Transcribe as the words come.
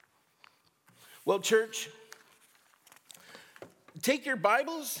Well, church, take your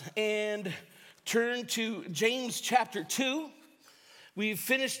Bibles and turn to James chapter 2. We've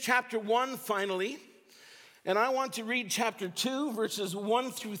finished chapter 1 finally, and I want to read chapter 2, verses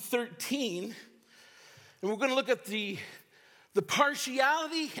 1 through 13. And we're going to look at the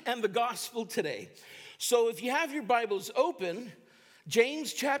partiality and the gospel today. So if you have your Bibles open,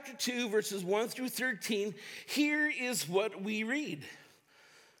 James chapter 2, verses 1 through 13, here is what we read.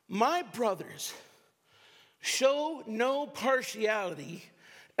 My brothers, show no partiality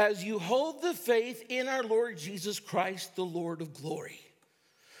as you hold the faith in our Lord Jesus Christ, the Lord of glory.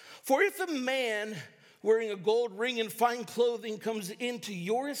 For if a man wearing a gold ring and fine clothing comes into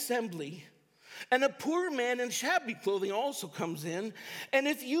your assembly, and a poor man in shabby clothing also comes in, and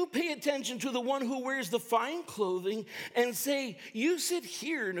if you pay attention to the one who wears the fine clothing and say, you sit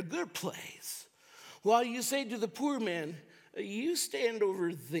here in a good place, while you say to the poor man, you stand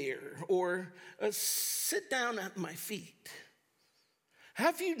over there, or sit down at my feet.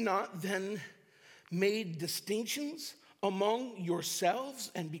 Have you not then made distinctions among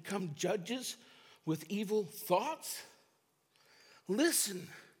yourselves and become judges with evil thoughts? Listen,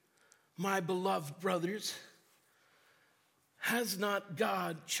 my beloved brothers, has not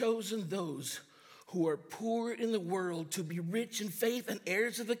God chosen those who are poor in the world to be rich in faith and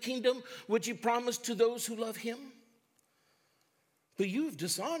heirs of the kingdom which he promised to those who love him? But you've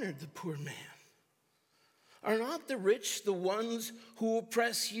dishonored the poor man. Are not the rich the ones who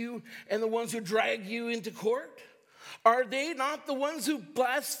oppress you and the ones who drag you into court? Are they not the ones who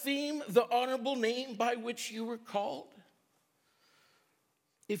blaspheme the honorable name by which you were called?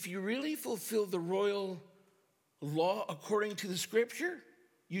 If you really fulfill the royal law according to the scripture,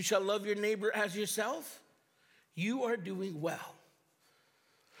 you shall love your neighbor as yourself, you are doing well.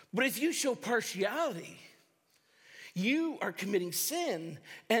 But if you show partiality, you are committing sin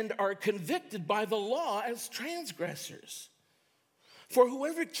and are convicted by the law as transgressors. For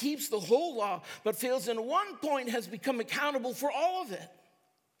whoever keeps the whole law but fails in one point has become accountable for all of it.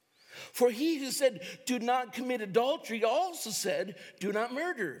 For he who said, do not commit adultery, also said, do not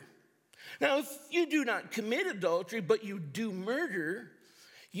murder. Now, if you do not commit adultery, but you do murder,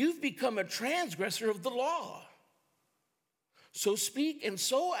 you've become a transgressor of the law. So speak and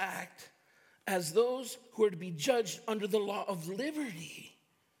so act as those who are to be judged under the law of liberty.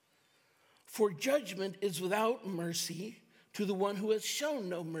 For judgment is without mercy to the one who has shown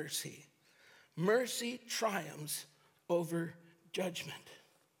no mercy. Mercy triumphs over judgment.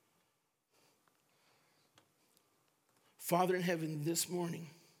 Father in heaven, this morning,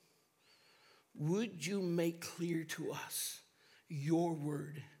 would you make clear to us your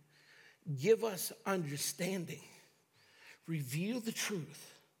word? Give us understanding. Reveal the truth,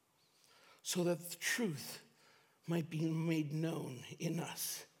 so that the truth might be made known in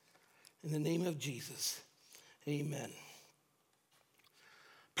us. In the name of Jesus, amen.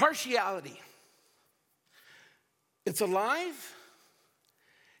 Partiality. It's alive,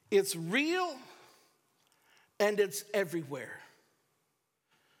 it's real, and it's everywhere.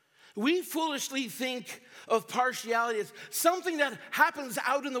 We foolishly think of partiality as something that happens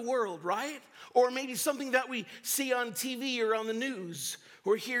out in the world, right? Or maybe something that we see on TV or on the news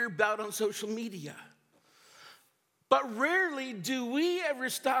or hear about on social media. But rarely do we ever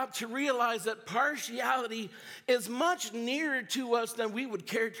stop to realize that partiality is much nearer to us than we would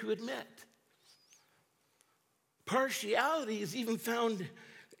care to admit. Partiality is even found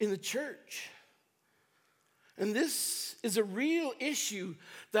in the church. And this is a real issue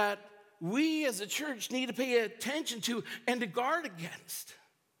that we as a church need to pay attention to and to guard against.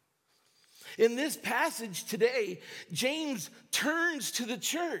 In this passage today, James turns to the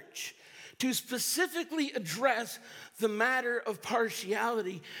church to specifically address the matter of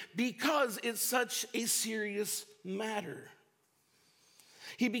partiality because it's such a serious matter.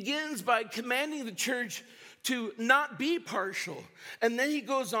 He begins by commanding the church to not be partial. And then he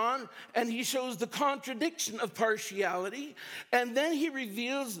goes on and he shows the contradiction of partiality. And then he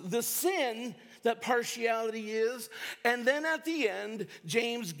reveals the sin that partiality is. And then at the end,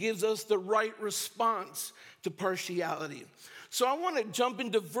 James gives us the right response to partiality. So I want to jump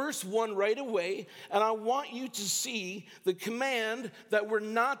into verse 1 right away, and I want you to see the command that we're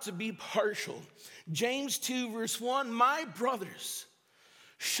not to be partial. James 2, verse 1, my brothers,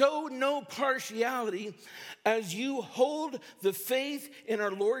 show no partiality as you hold the faith in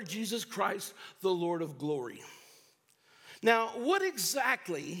our Lord Jesus Christ, the Lord of glory. Now, what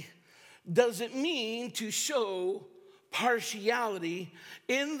exactly does it mean to show partiality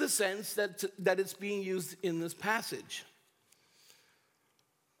in the sense that it's being used in this passage?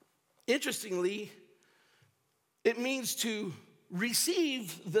 Interestingly, it means to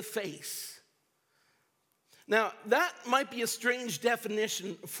receive the face Now, that might be a strange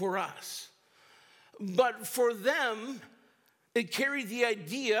definition for us, but for them, it carried the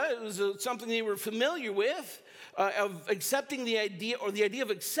idea, it was something they were familiar with, of accepting the idea of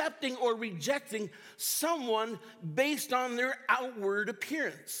accepting or rejecting someone based on their outward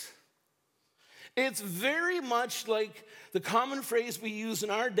appearance. It's very much like the common phrase we use in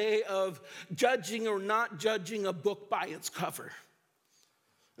our day of judging or not judging a book by its cover.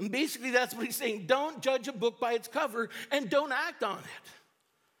 And basically that's what he's saying. Don't judge a book by its cover and don't act on it.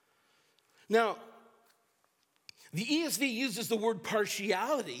 Now, the ESV uses the word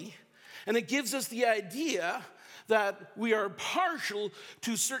partiality, and it gives us the idea that we are partial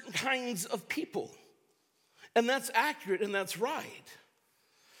to certain kinds of people. And that's accurate and that's right.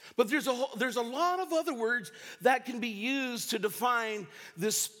 But there's a lot of other words that can be used to define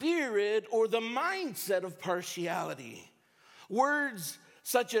the spirit or the mindset of partiality. Words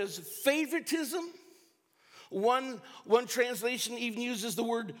such as favoritism. One translation even uses the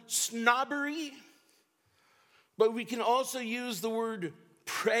word snobbery. But we can also use the word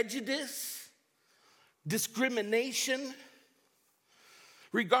prejudice, discrimination.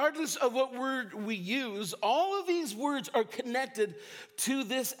 Regardless of what word we use, all of these words are connected to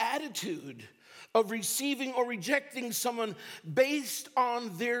this attitude of receiving or rejecting someone based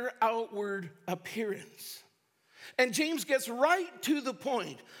on their outward appearance. And James gets right to the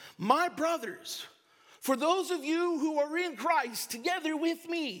point. My brothers, for those of you who are in Christ together with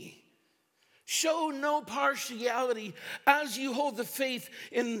me, show no partiality as you hold the faith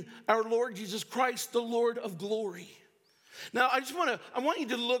in our Lord Jesus Christ, the Lord of glory. Now, I want you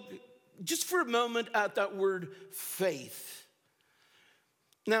to look just for a moment at that word faith.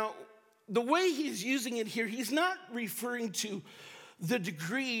 Now, the way he's using it here, he's not referring to the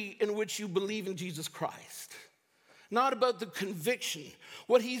degree in which you believe in Jesus Christ. Not about the conviction.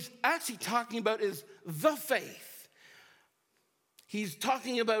 What he's actually talking about is the faith. He's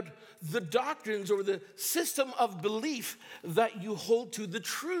talking about the doctrines or the system of belief that you hold to, the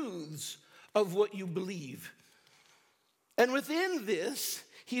truths of what you believe. And within this,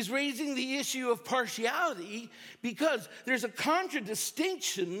 he's raising the issue of partiality because there's a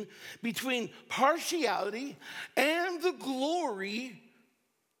contradistinction between partiality and the glory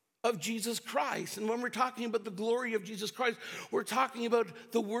of Jesus Christ. And when we're talking about the glory of Jesus Christ, we're talking about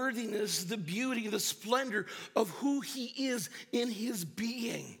the worthiness, the beauty, the splendor of who he is in his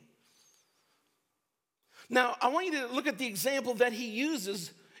being. Now, I want you to look at the example that he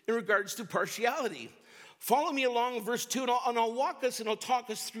uses in regards to partiality. Follow me along in verse 2, and I'll walk us and I'll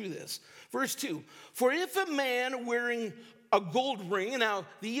talk us through this. Verse 2, for if a man wearing a gold ring, now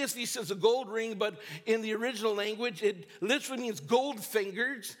the ESV says a gold ring, but in the original language, it literally means gold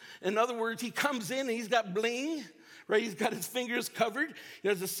fingers. In other words, he comes in and he's got bling, right? He's got his fingers covered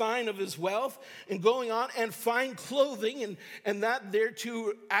as a sign of his wealth, and going on, and fine clothing, and that there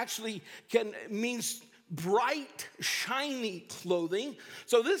too actually means bright, shiny clothing.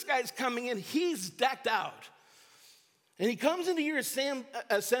 So this guy's coming in, he's decked out. And he comes into your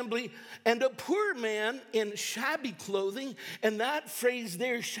assembly, and a poor man in shabby clothing, and that phrase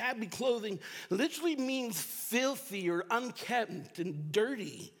there, shabby clothing, literally means filthy or unkempt and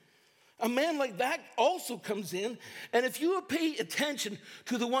dirty. A man like that also comes in, and if you pay attention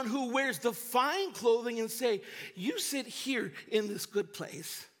to the one who wears the fine clothing and say, you sit here in this good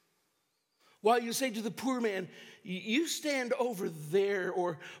place, while you say to the poor man, you stand over there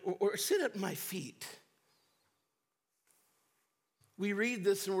or sit at my feet. We read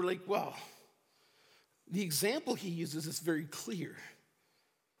this and we're like, well, the example he uses is very clear.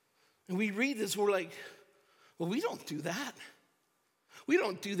 And we read this and we're like, well, we don't do that. We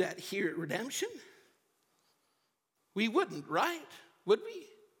don't do that here at Redemption. We wouldn't, right? Would we?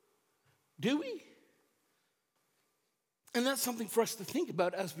 Do we? And that's something for us to think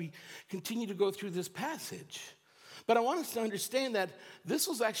about as we continue to go through this passage. But I want us to understand that this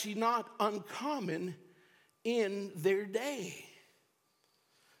was actually not uncommon in their day.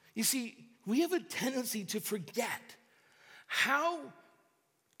 You see, we have a tendency to forget how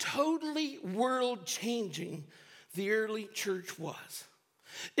totally world-changing the early church was.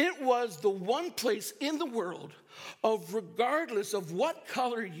 It was the one place in the world of, regardless of what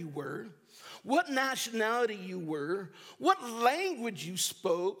color you were, what nationality you were, what language you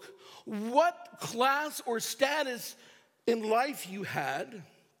spoke, what class or status in life you had,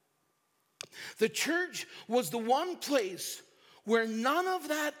 the church was the one place where none of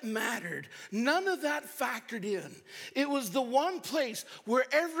that mattered, none of that factored in. It was the one place where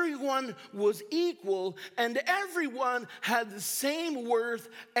everyone was equal and everyone had the same worth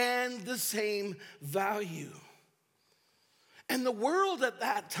and the same value. And the world at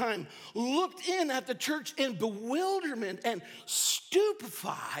that time looked in at the church in bewilderment and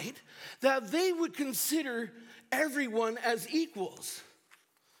stupefied that they would consider everyone as equals.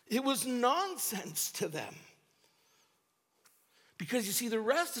 It was nonsense to them. Because you see, the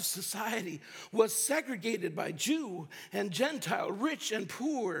rest of society was segregated by Jew and Gentile, rich and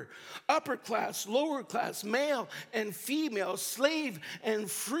poor, upper class, lower class, male and female, slave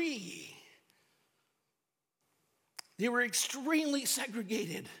and free. They were extremely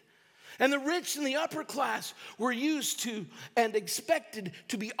segregated. And the rich and the upper class were used to and expected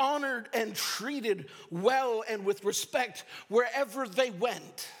to be honored and treated well and with respect wherever they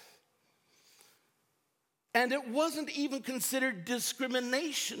went. And it wasn't even considered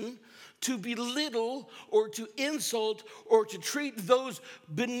discrimination to belittle or to insult or to treat those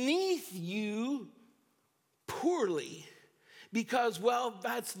beneath you poorly because, well,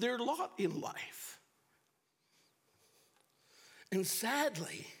 that's their lot in life. And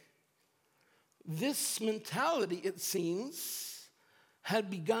sadly, this mentality, it seems, had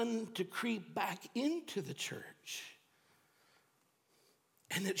begun to creep back into the church.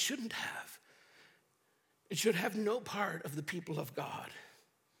 And it shouldn't have. It should have no part of the people of God.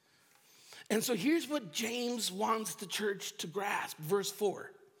 And so here's what James wants the church to grasp. Verse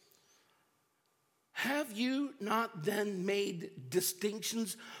 4. Have you not then made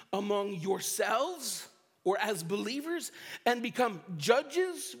distinctions among yourselves or as believers and become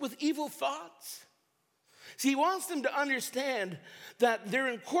judges with evil thoughts? See, he wants them to understand that they're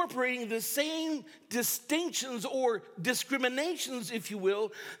incorporating the same distinctions or discriminations, if you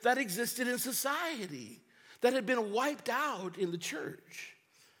will, that existed in society, that had been wiped out in the church.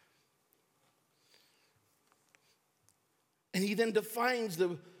 And he then defines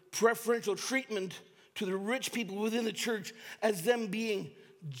the preferential treatment to the rich people within the church as them being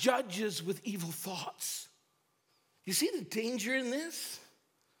judges with evil thoughts. You see the danger in this?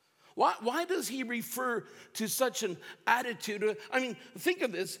 Why does he refer to such an attitude? I mean, think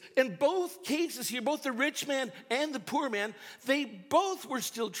of this. In both cases here, both the rich man and the poor man, they both were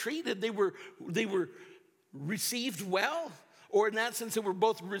still treated. They were received well, or in that sense, they were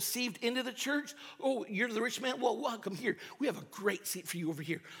both received into the church. Oh, you're the rich man? Well, welcome here. We have a great seat for you over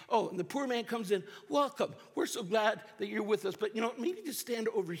here. Oh, and the poor man comes in. Welcome. We're so glad that you're with us. But, maybe just stand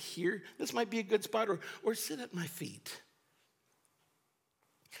over here. This might be a good spot, or sit at my feet.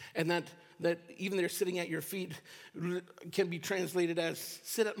 And that even they're sitting at your feet can be translated as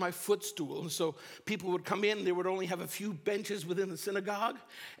sit at my footstool. And so people would come in, they would only have a few benches within the synagogue.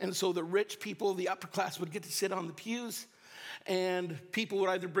 And so the rich people, the upper class, would get to sit on the pews. And people would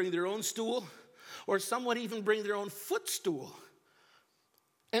either bring their own stool or some would even bring their own footstool.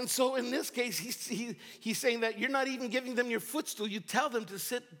 And so in this case, he's saying that you're not even giving them your footstool. You tell them to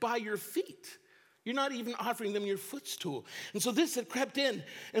sit by your feet. You're not even offering them your footstool. And so this had crept in.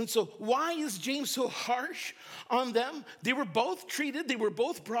 And so why is James so harsh on them? They were both treated. They were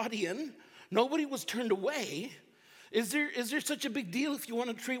both brought in. Nobody was turned away. Is there such a big deal if you want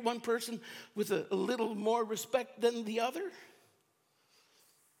to treat one person with a little more respect than the other?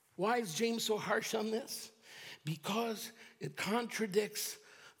 Why is James so harsh on this? Because it contradicts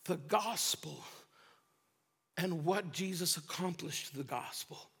the gospel and what Jesus accomplished through the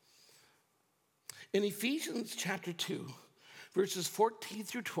gospel. In Ephesians chapter 2, verses 14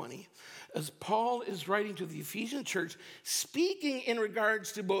 through 20, as Paul is writing to the Ephesian church, speaking in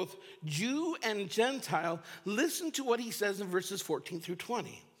regards to both Jew and Gentile, listen to what he says in verses 14 through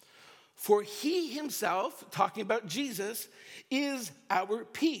 20. For he himself, talking about Jesus, is our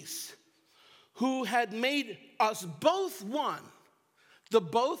peace, who had made us both one. The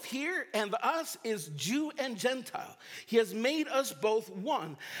both here and the us is Jew and Gentile. He has made us both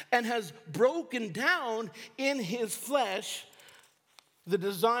one and has broken down in his flesh the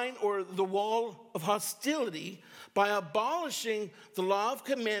design or the wall of hostility by abolishing the law of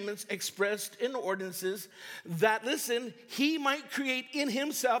commandments expressed in ordinances that, listen, he might create in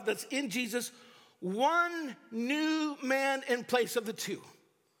himself, that's in Jesus, one new man in place of the two.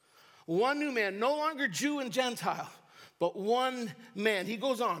 One new man, no longer Jew and Gentile, but one man. He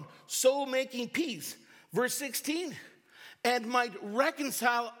goes on, so making peace. Verse 16, and might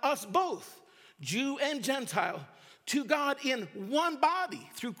reconcile us both, Jew and Gentile, to God in one body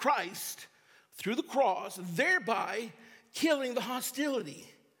through Christ, through the cross, thereby killing the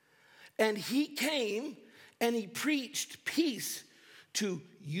hostility. And he came and he preached peace to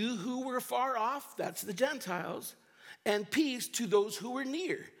you who were far off, that's the Gentiles, and peace to those who were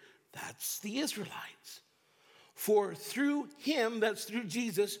near, that's the Israelites. For through him, that's through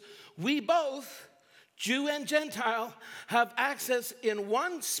Jesus, we both, Jew and Gentile, have access in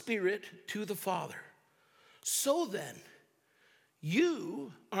one spirit to the Father. So then,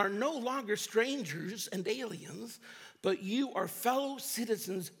 You are no longer strangers and aliens, but you are fellow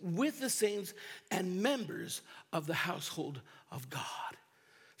citizens with the saints and members of the household of God.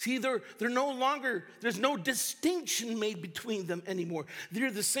 See, they're no longer, there's no distinction made between them anymore.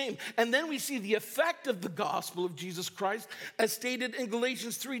 They're the same. And then we see the effect of the gospel of Jesus Christ as stated in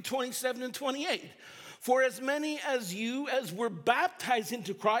Galatians 3:27 and 28. For as many as you as were baptized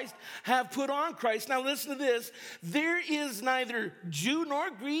into Christ have put on Christ. Now listen to this. There is neither Jew nor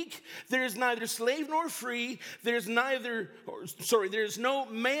Greek. There is neither slave nor free. There's no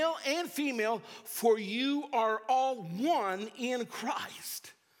male and female, for you are all one in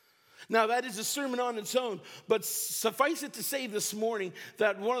Christ. Now, that is a sermon on its own, but suffice it to say this morning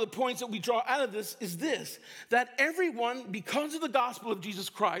that one of the points that we draw out of this is this, that everyone, because of the gospel of Jesus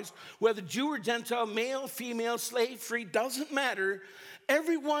Christ, whether Jew or Gentile, male, female, slave, free, doesn't matter,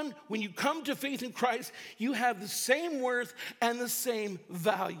 everyone, when you come to faith in Christ, you have the same worth and the same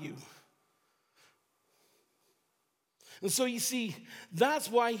value. And so you see, that's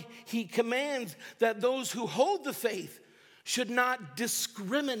why he commands that those who hold the faith should not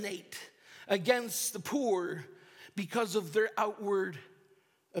discriminate against the poor because of their outward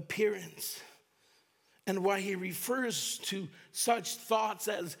appearance. And why he refers to such thoughts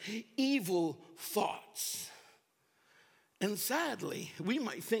as evil thoughts. And sadly, we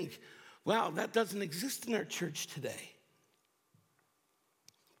might think, wow, that doesn't exist in our church today.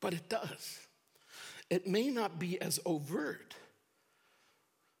 But it does. It may not be as overt,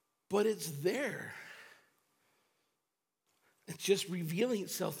 but it's there. It's just revealing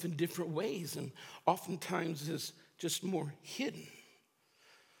itself in different ways and oftentimes is just more hidden.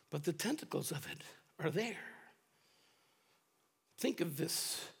 But the tentacles of it are there. Think of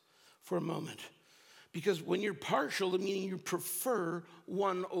this for a moment. Because when you're partial, meaning you prefer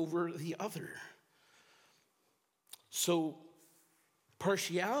one over the other. So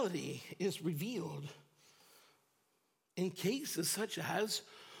partiality is revealed in cases such as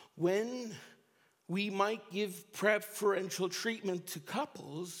when we might give preferential treatment to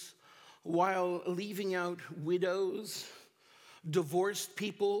couples while leaving out widows, divorced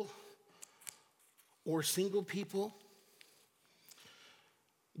people, or single people.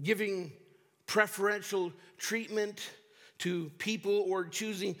 Giving preferential treatment to people or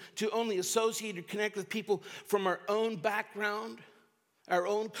choosing to only associate or connect with people from our own background, our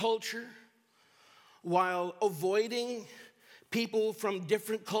own culture, while avoiding people from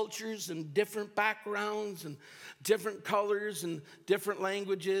different cultures and different backgrounds and different colors and different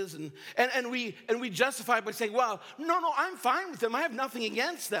languages. And we justify by saying, well, no, I'm fine with them. I have nothing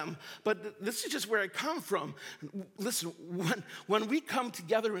against them. But this is just where I come from. Listen, when we come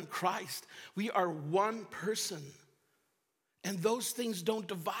together in Christ, we are one person. And those things don't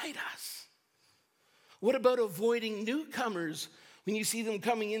divide us. What about avoiding newcomers when you see them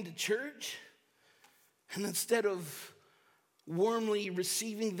coming into church? And instead of warmly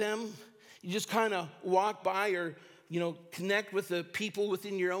receiving them, you just kind of walk by or, connect with the people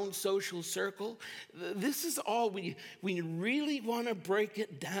within your own social circle. This is all when you really want to break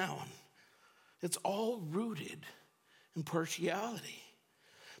it down. It's all rooted in partiality.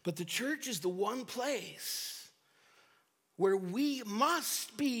 But the church is the one place where we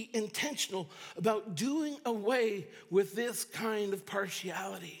must be intentional about doing away with this kind of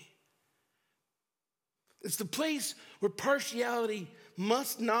partiality. It's the place where partiality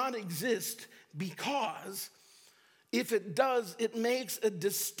must not exist, because if it does, it makes a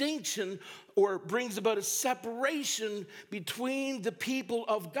distinction or brings about a separation between the people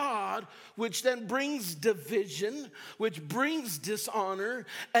of God, which then brings division, which brings dishonor,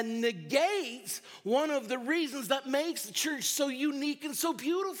 and negates one of the reasons that makes the church so unique and so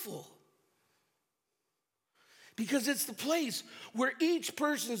beautiful. Because it's the place where each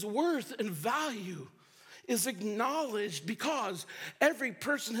person's worth and value is acknowledged, because every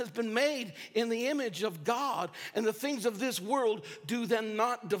person has been made in the image of God, and the things of this world do then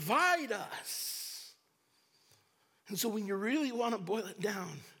not divide us. And so when you really want to boil it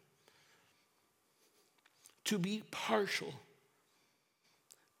down, to be partial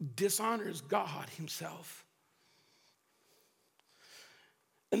dishonors God himself.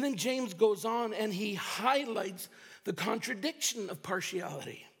 And then James goes on and he highlights the contradiction of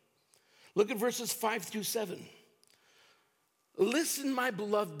partiality. Look at verses 5 through 7. Listen, my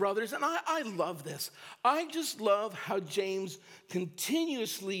beloved brothers, and I love this. I just love how James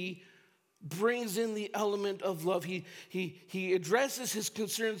continuously brings in the element of love. He addresses his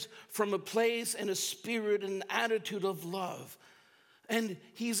concerns from a place and a spirit and an attitude of love. And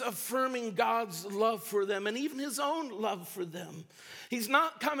he's affirming God's love for them and even his own love for them. He's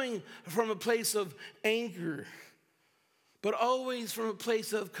not coming from a place of anger, but always from a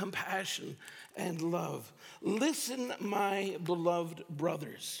place of compassion and love. Listen, my beloved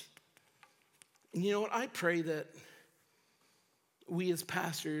brothers. And you know what? I pray that we as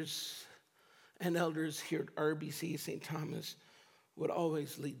pastors and elders here at RBC St. Thomas would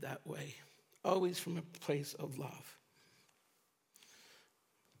always lead that way, always from a place of love.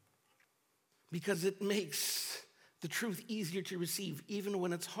 Because it makes the truth easier to receive, even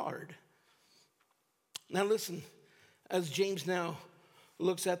when it's hard. Now listen, as James now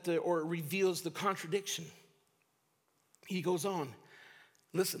looks at or reveals the contradiction, he goes on.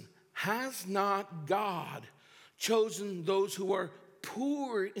 Listen, has not God chosen those who are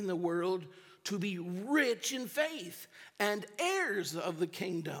poor in the world to be rich in faith and heirs of the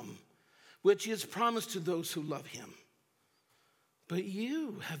kingdom, which is promised to those who love him? But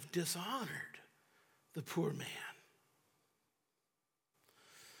you have dishonored the poor man.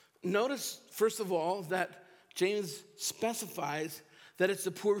 Notice, first of all, that James specifies that it's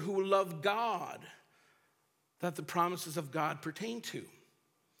the poor who love God that the promises of God pertain to.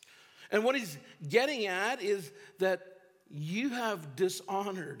 And what he's getting at is that you have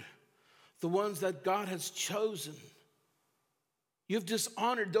dishonored the ones that God has chosen. You've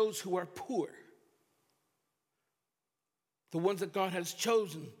dishonored those who are poor, the ones that God has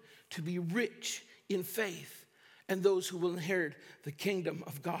chosen to be rich in faith, and those who will inherit the kingdom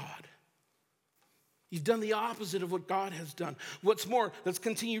of God. You've done the opposite of what God has done. What's more, let's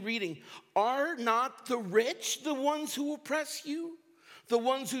continue reading. Are not the rich the ones who oppress you? The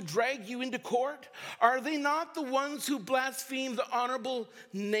ones who drag you into court? Are they not the ones who blaspheme the honorable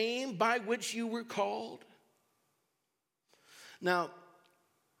name by which you were called? Now,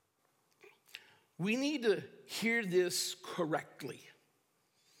 we need to hear this correctly.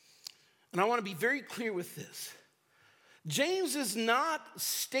 And I want to be very clear with this. James is not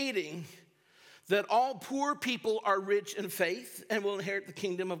stating that all poor people are rich in faith and will inherit the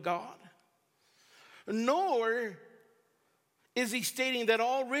kingdom of God. Nor is he stating that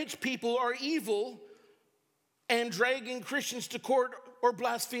all rich people are evil and dragging Christians to court or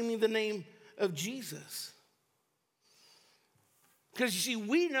blaspheming the name of Jesus. Because you see,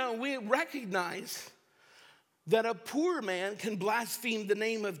 we recognize that a poor man can blaspheme the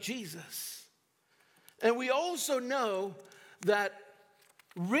name of Jesus. And we also know that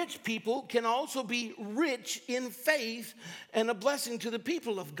rich people can also be rich in faith and a blessing to the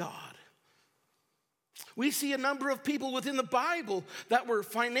people of God. We see a number of people within the Bible that were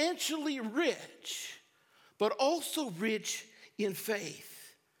financially rich, but also rich in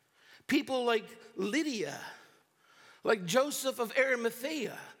faith. People like Lydia, like Joseph of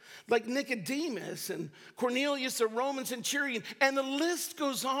Arimathea, like Nicodemus and Cornelius, the Roman centurion, and the list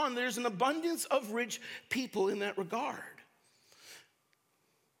goes on. There's an abundance of rich people in that regard.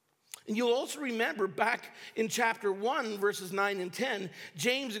 And you'll also remember back in chapter 1, verses 9 and 10,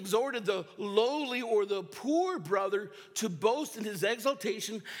 James exhorted the lowly or the poor brother to boast in his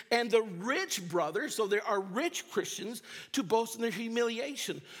exaltation, and the rich brother, so there are rich Christians, to boast in their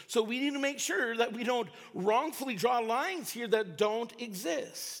humiliation. So we need to make sure that we don't wrongfully draw lines here that don't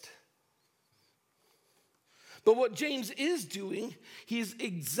exist. But what James is doing, he's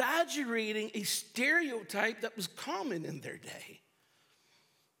exaggerating a stereotype that was common in their day.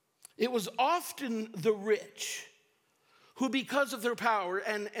 It was often the rich who, because of their power,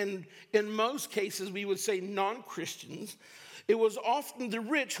 and in most cases we would say non-Christians, it was often the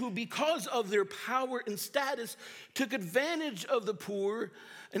rich who, because of their power and status, took advantage of the poor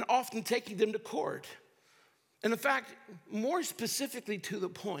and often taking them to court. And in fact, more specifically to the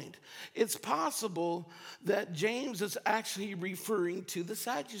point, it's possible that James is actually referring to the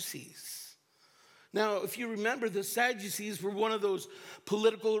Sadducees. Now, if you remember, the Sadducees were one of those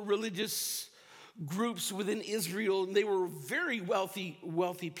political religious groups within Israel, and they were very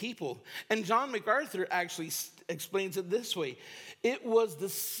wealthy people. And John MacArthur actually explains it this way. It was the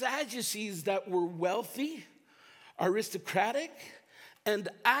Sadducees that were wealthy, aristocratic, and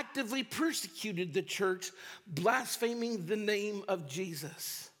actively persecuted the church, blaspheming the name of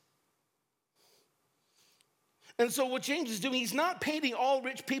Jesus. And so what James is doing, he's not painting all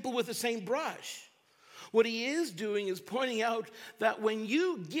rich people with the same brush. What he is doing is pointing out that when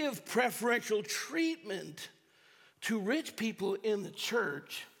you give preferential treatment to rich people in the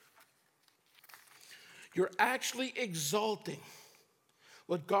church, you're actually exalting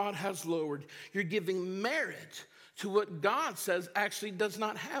what God has lowered. You're giving merit to what God says actually does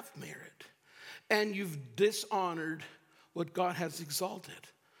not have merit. And you've dishonored what God has exalted.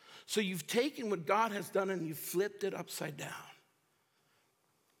 So you've taken what God has done and you've flipped it upside down.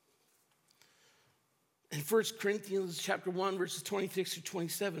 In 1 Corinthians chapter 1, verses 26 to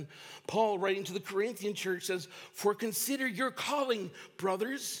 27, Paul, writing to the Corinthian church, says, "For consider your calling,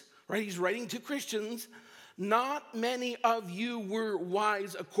 brothers," right? He's writing to Christians. "Not many of you were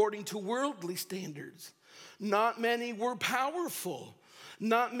wise according to worldly standards. Not many were powerful.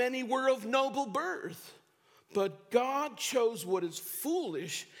 Not many were of noble birth. But God chose what is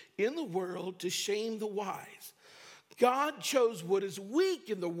foolish in the world to shame the wise. God chose what is weak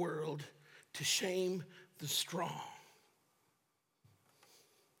in the world to shame the strong."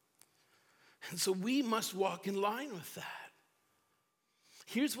 And so we must walk in line with that.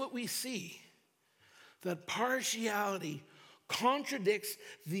 Here's what we see: that partiality contradicts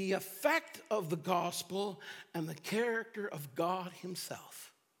the effect of the gospel and the character of God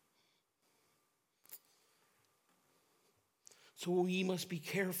himself. So we must be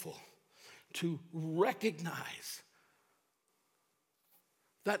careful to recognize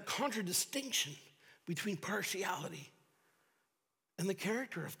that contradistinction between partiality and the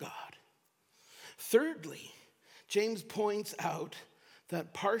character of God. Thirdly, James points out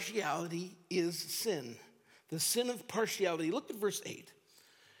that partiality is sin. The sin of partiality. Look at verse 8.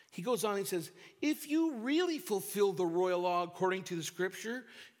 He goes on and says, "If you really fulfill the royal law according to the scripture,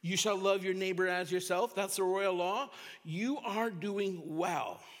 you shall love your neighbor as yourself." That's the royal law. You are doing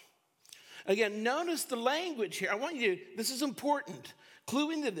well. Again, notice the language here. I want you to, this is important.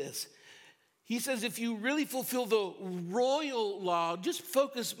 Clue into this. He says, if you really fulfill the royal law, just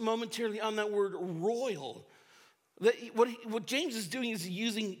focus momentarily on that word royal. What James is doing is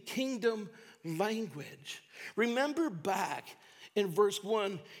using kingdom language. Remember back in verse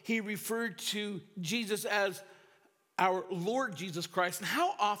 1, he referred to Jesus as our Lord Jesus Christ. And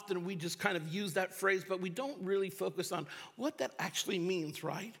how often we just kind of use that phrase, but we don't really focus on what that actually means,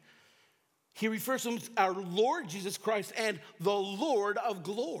 right? He refers to him as our Lord Jesus Christ and the Lord of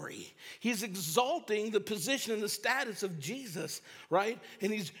glory. He's exalting the position and the status of Jesus, right?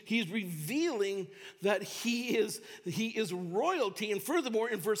 And he's revealing that he is royalty. And furthermore,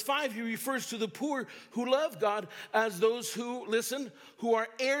 in verse 5, he refers to the poor who love God as those who, listen, who are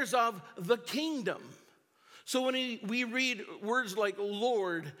heirs of the kingdom. So when we read words like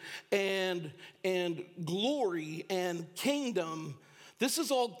Lord and glory and kingdom, this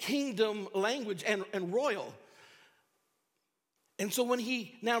is all kingdom language and royal. And so when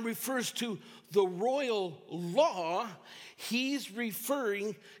he now refers to the royal law, he's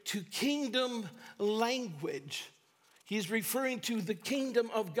referring to kingdom language. He's referring to the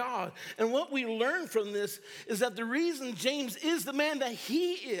kingdom of God. And what we learn from this is that the reason James is the man that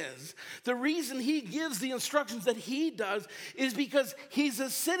he is, the reason he gives the instructions that he does, is because he's a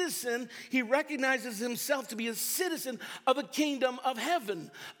citizen. He recognizes himself to be a citizen of the kingdom of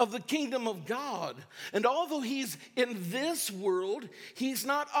heaven, of the kingdom of God. And although he's in this world, he's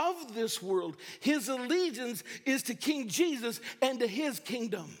not of this world. His allegiance is to King Jesus and to his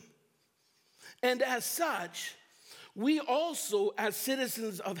kingdom. And as such, we also, as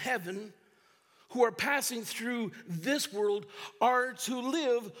citizens of heaven who are passing through this world, are to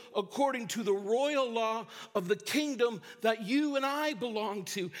live according to the royal law of the kingdom that you and I belong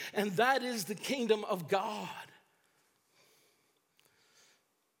to, and that is the kingdom of God.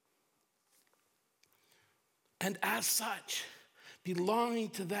 And as such, belonging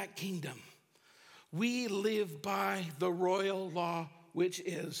to that kingdom, we live by the royal law, which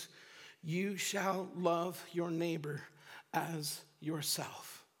is, you shall love your neighbor as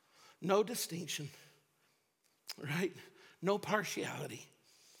yourself. No distinction, right? No partiality.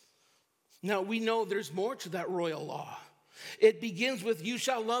 Now, we know there's more to that royal law. It begins with, you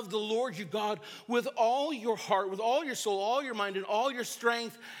shall love the Lord your God with all your heart, with all your soul, all your mind, and all your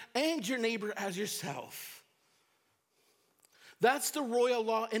strength, and your neighbor as yourself. That's the royal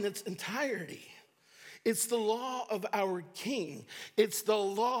law in its entirety. It's the law of our King. It's the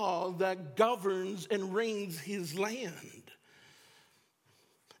law that governs and reigns his land.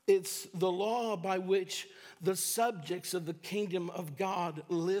 It's the law by which the subjects of the kingdom of God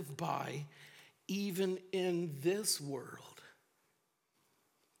live by, even in this world.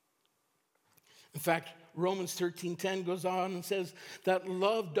 In fact, Romans 13:10 goes on and says that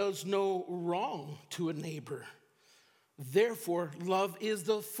love does no wrong to a neighbor. Therefore, love is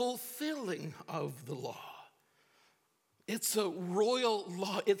the fulfilling of the law. It's a royal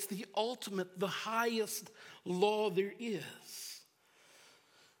law. It's the ultimate, the highest law there is.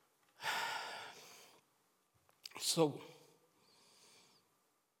 So,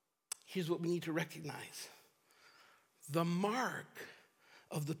 here's what we need to recognize. The mark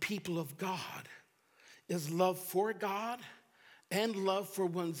of the people of God is love for God and love for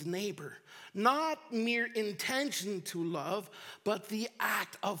one's neighbor. Not mere intention to love, but the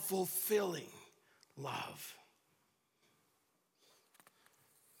act of fulfilling love.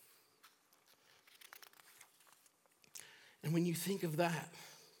 And when you think of that,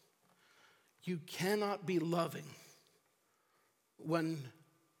 you cannot be loving when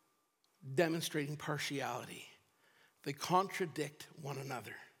demonstrating partiality. They contradict one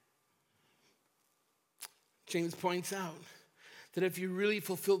another. James points out that if you really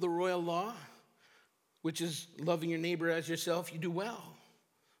fulfill the royal law, which is loving your neighbor as yourself, you do well,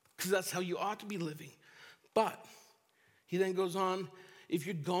 because that's how you ought to be living. But he then goes on, if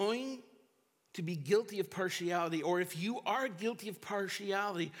you're going to be guilty of partiality, or if you are guilty of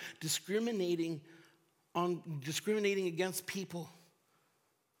partiality, discriminating against people,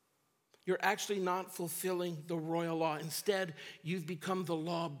 you're actually not fulfilling the royal law. Instead, you've become the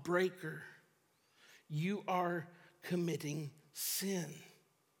law breaker. You are committing sin.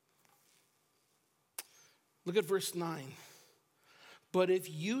 Look at verse 9. But if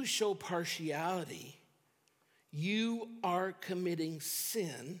you show partiality, you are committing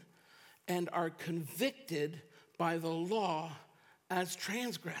sin and are convicted by the law as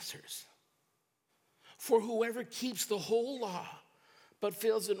transgressors. For whoever keeps the whole law but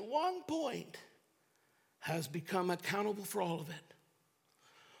fails in one point has become accountable for all of it.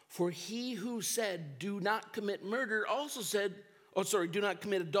 For he who said, do not commit murder, also said, do not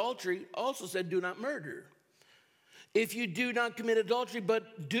commit adultery, also said, do not murder. If you do not commit adultery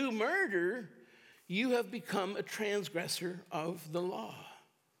but do murder, you have become a transgressor of the law.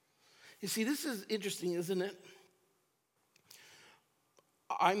 You see, this is interesting, isn't it?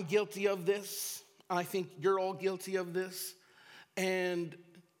 I'm guilty of this. I think you're all guilty of this. And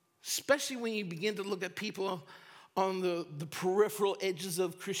especially when you begin to look at people on the peripheral edges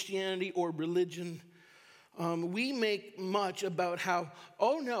of Christianity or religion, we make much about how,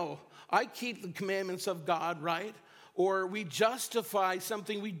 oh no, I keep the commandments of God, right? Or we justify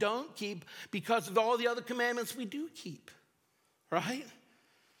something we don't keep because of all the other commandments we do keep, right?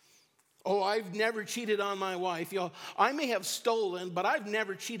 Oh, I've never cheated on my wife. I may have stolen, but I've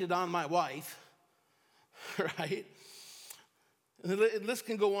never cheated on my wife, right? And the list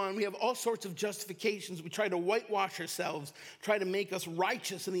can go on. We have all sorts of justifications. We try to whitewash ourselves, try to make us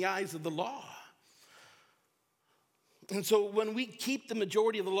righteous in the eyes of the law. And so when we keep the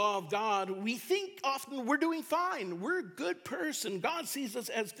majority of the law of God, we think often we're doing fine. We're a good person. God sees us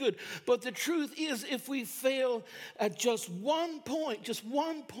as good. But the truth is, if we fail at just one point,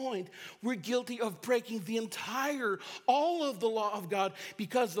 we're guilty of breaking all of the law of God,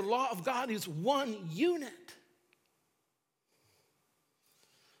 because the law of God is one unit.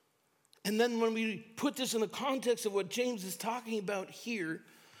 And then when we put this in the context of what James is talking about here,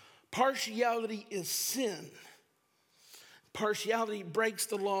 partiality is sin. Partiality breaks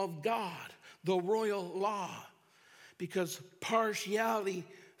the law of God, the royal law, because partiality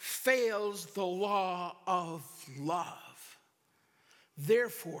fails the law of love.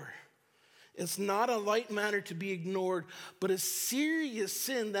 Therefore, it's not a light matter to be ignored, but a serious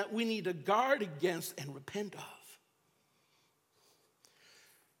sin that we need to guard against and repent of.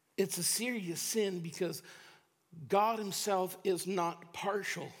 It's a serious sin because God himself is not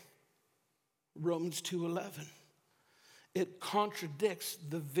partial. Romans 2:11. It contradicts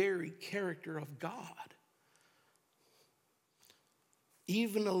the very character of God.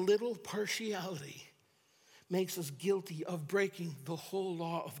 Even a little partiality makes us guilty of breaking the whole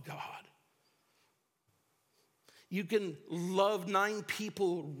law of God. You can love 9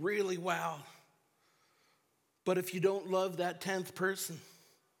 people really well, but if you don't love that 10th person,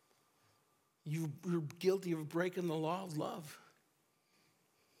 you're guilty of breaking the law of love.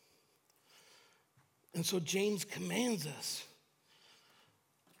 And so James commands us,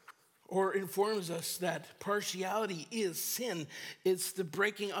 or informs us, that partiality is sin. It's the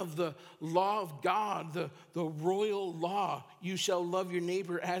breaking of the law of God, the royal law. You shall love your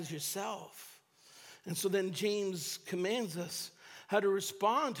neighbor as yourself. And so then James commands us how to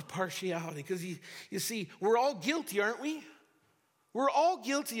respond to partiality. Because you see, we're all guilty, aren't we? We're all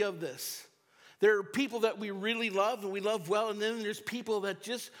guilty of this. There are people that we really love and we love well, and then there's people that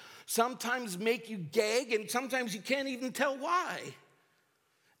just sometimes make you gag, and sometimes you can't even tell why.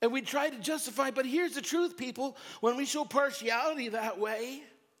 And we try to justify, but here's the truth, people. When we show partiality that way,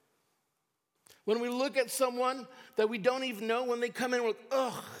 when we look at someone that we don't even know, when they come in with,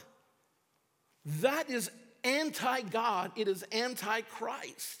 ugh, that is anti-God. It is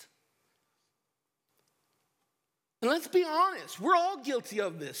anti-Christ. And let's be honest, we're all guilty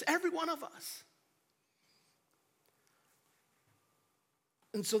of this, every one of us.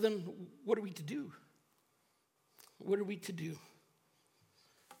 And so then, what are we to do? What are we to do?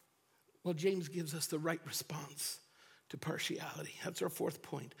 Well, James gives us the right response to partiality. That's our fourth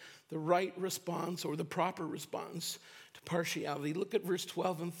point. The right response or the proper response to partiality. Look at verse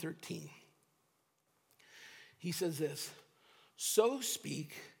 12 and 13. He says this, so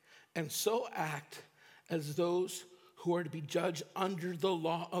speak and so act as those who are to be judged under the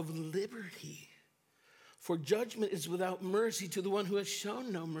law of liberty. For judgment is without mercy to the one who has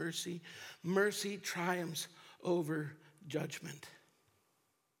shown no mercy. Mercy triumphs over judgment.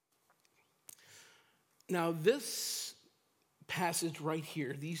 Now, this passage right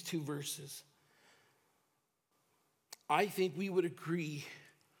here, these two verses, I think we would agree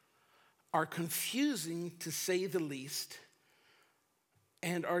are confusing to say the least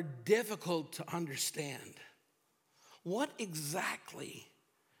and are difficult to understand. What exactly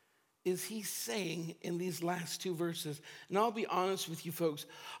is he saying in these last two verses? And I'll be honest with you folks,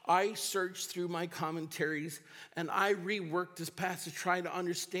 I searched through my commentaries and I reworked this passage, trying to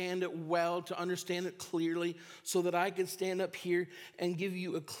understand it well, to understand it clearly, so that I could stand up here and give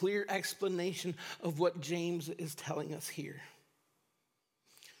you a clear explanation of what James is telling us here.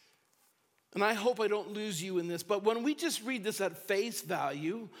 And I hope I don't lose you in this, but when we just read this at face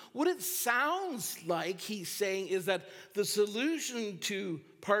value, what it sounds like he's saying is that the solution to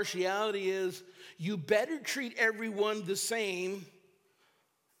partiality is you better treat everyone the same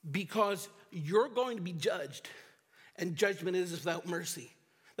because you're going to be judged, and judgment is without mercy.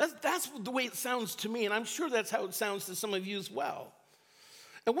 That's the way it sounds to me, and I'm sure that's how it sounds to some of you as well.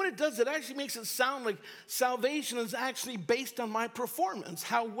 And what it does, it actually makes it sound like salvation is actually based on my performance,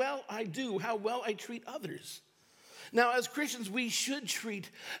 how well I do, how well I treat others. Now, as Christians, we should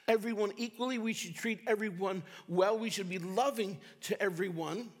treat everyone equally. We should treat everyone well. We should be loving to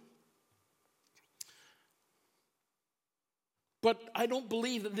everyone. But I don't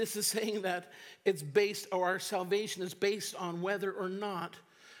believe that this is saying that it's based, or our salvation is based on whether or not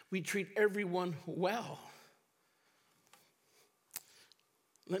we treat everyone well.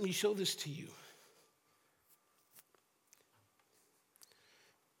 Let me show this to you.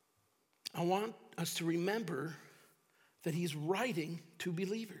 I want us to remember that he's writing to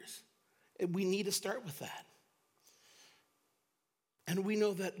believers. And we need to start with that. And we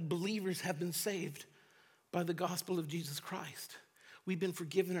know that believers have been saved by the gospel of Jesus Christ. We've been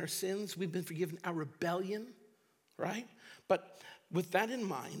forgiven our sins. We've been forgiven our rebellion, right? But with that in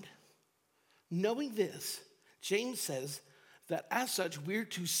mind, knowing this, James says that as such, we're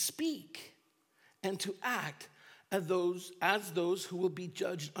to speak and to act as those who will be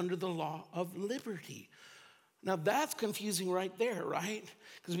judged under the law of liberty. Now that's confusing right there, right?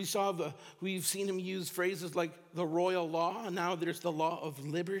 Because we've seen him use phrases like the royal law, and now there's the law of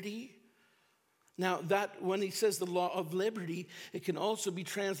liberty. Now that when he says the law of liberty, it can also be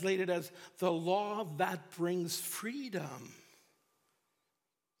translated as the law that brings freedom.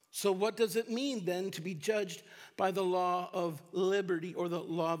 So what does it mean then to be judged by the law of liberty, or the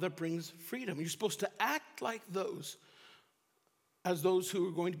law that brings freedom? You're supposed to act like those, as those who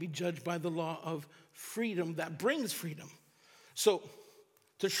are going to be judged by the law of freedom that brings freedom. So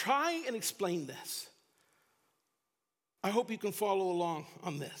to try and explain this, I hope you can follow along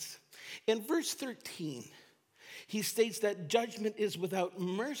on this. In verse 13, he states that judgment is without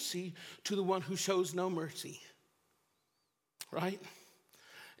mercy to the one who shows no mercy. Right?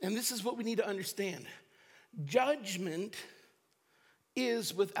 And this is what we need to understand. Judgment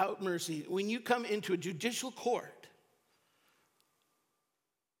is without mercy. When you come into a judicial court,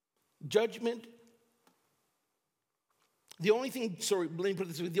 judgment, the only thing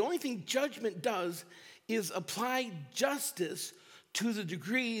judgment does is apply justice to the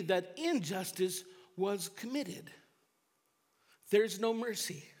degree that injustice was committed. There's no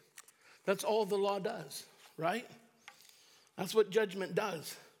mercy. That's all the law does, right? That's what judgment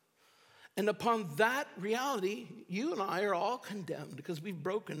does. And upon that reality, you and I are all condemned because we've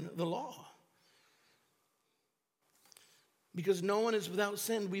broken the law. Because no one is without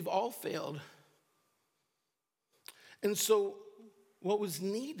sin. We've all failed. And so what was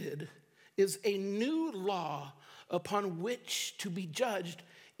needed is a new law upon which to be judged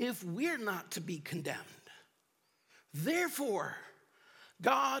if we're not to be condemned. Therefore,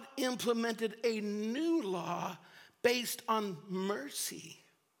 God implemented a new law based on mercy.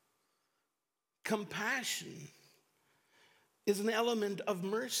 Compassion is an element of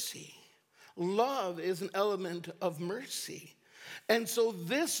mercy. Love is an element of mercy. And so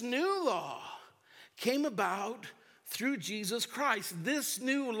this new law came about through Jesus Christ. This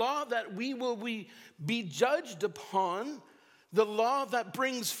new law that we will be judged upon, the law that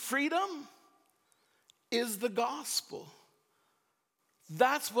brings freedom, is the gospel.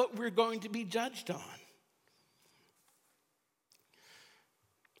 That's what we're going to be judged on.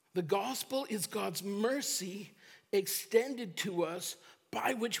 The gospel is God's mercy extended to us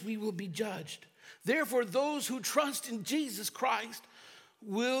by which we will be judged. Therefore, those who trust in Jesus Christ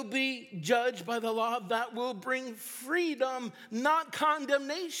will be judged by the law that will bring freedom, not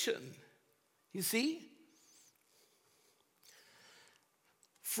condemnation. You see?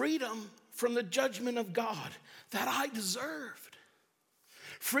 Freedom from the judgment of God that I deserved.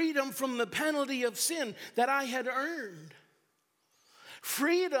 Freedom from the penalty of sin that I had earned.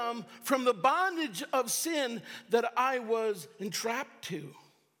 Freedom from the bondage of sin that I was entrapped to.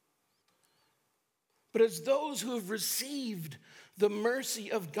 But as those who have received the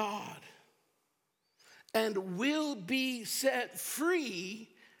mercy of God and will be set free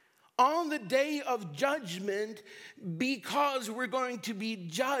on the day of judgment, because we're going to be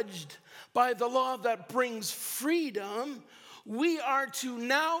judged by the law that brings freedom, we are to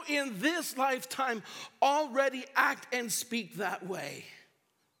now in this lifetime already act and speak that way.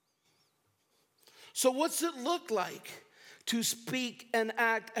 So what's it look like to speak and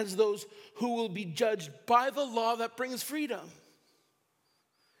act as those who will be judged by the law that brings freedom?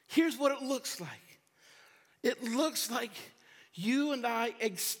 Here's what it looks like. It looks like you and I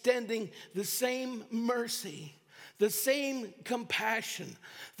extending the same mercy, the same compassion,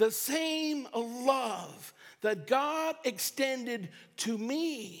 the same love that God extended to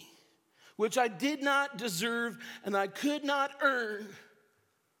me, which I did not deserve and I could not earn,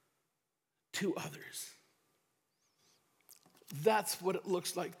 to others. That's what it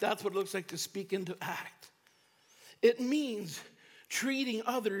looks like. That's what it looks like to speak and to act. It means treating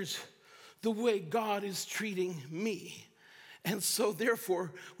others the way God is treating me. And so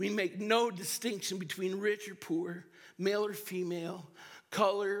therefore, we make no distinction between rich or poor, male or female,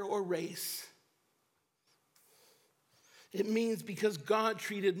 color or race. It means because God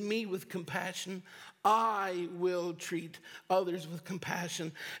treated me with compassion, I will treat others with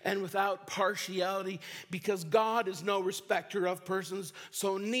compassion and without partiality, because God is no respecter of persons,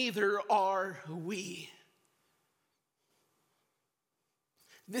 so neither are we.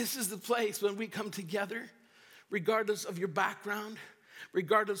 This is the place when we come together, regardless of your background,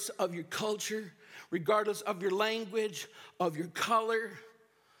 regardless of your culture, regardless of your language, of your color,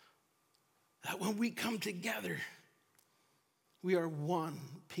 that when we come together, we are one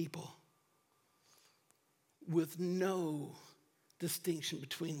people with no distinction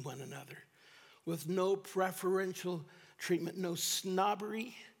between one another, with no preferential treatment, no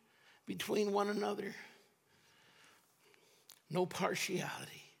snobbery between one another, no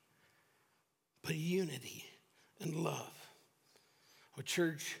partiality, but unity and love. Oh,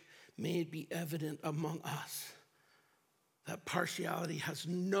 church, may it be evident among us that partiality has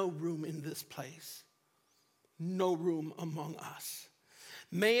no room in this place, no room among us.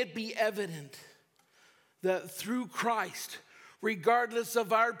 May it be evident that through Christ, regardless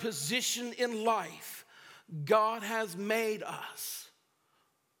of our position in life, God has made us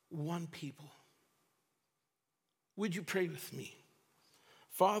one people. Would you pray with me?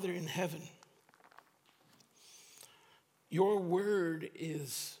 Father in heaven, your word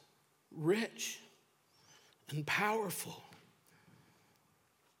is rich and powerful,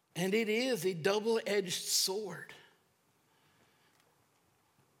 and it is a double-edged sword.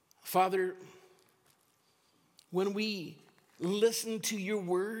 Father, when we listen to your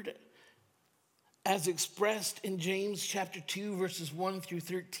word as expressed in James chapter 2, verses 1 through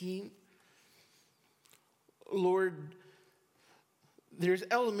 13, Lord, there's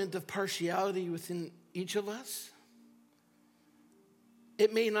element of partiality within each of us.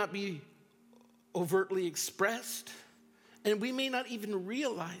 It may not be overtly expressed, and we may not even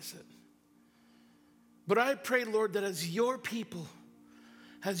realize it. But I pray, Lord, that as your people,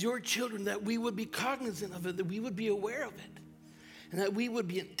 as your children, that we would be cognizant of it, that we would be aware of it, and that we would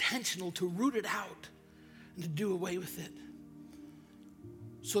be intentional to root it out and to do away with it.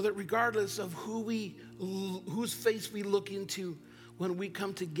 So that regardless of whose face we look into when we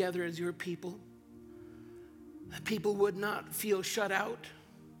come together as your people, that people would not feel shut out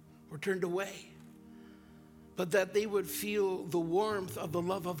or turned away, but that they would feel the warmth of the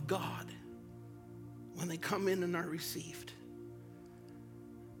love of God when they come in and are received.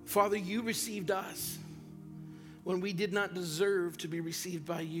 Father, you received us when we did not deserve to be received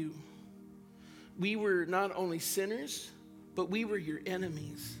by you. We were not only sinners, but we were your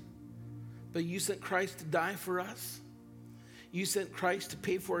enemies. But you sent Christ to die for us. You sent Christ to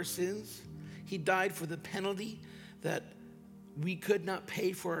pay for our sins. He died for the penalty that we could not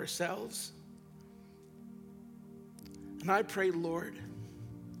pay for ourselves. And I pray, Lord,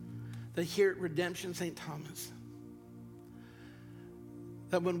 that here at Redemption St. Thomas,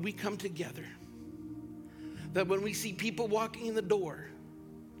 that when we come together, that when we see people walking in the door,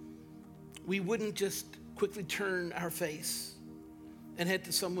 we wouldn't just quickly turn our face and head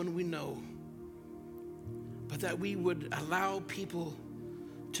to someone we know, but that we would allow people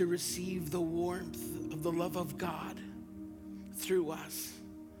to receive the warmth of the love of God through us.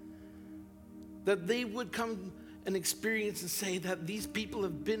 That they would come and experience and say that these people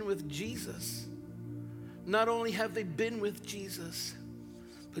have been with Jesus. Not only have they been with Jesus,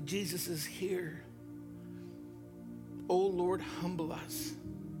 but Jesus is here. Oh Lord, humble us.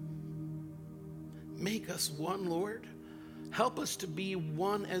 Make us one, Lord. Help us to be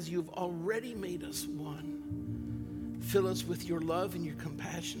one as you've already made us one. Fill us with your love and your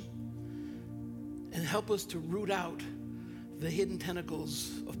compassion. And help us to root out the hidden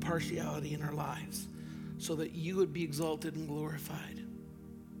tentacles of partiality in our lives so that you would be exalted and glorified.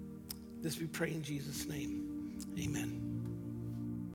 This we pray in Jesus' name. Amen.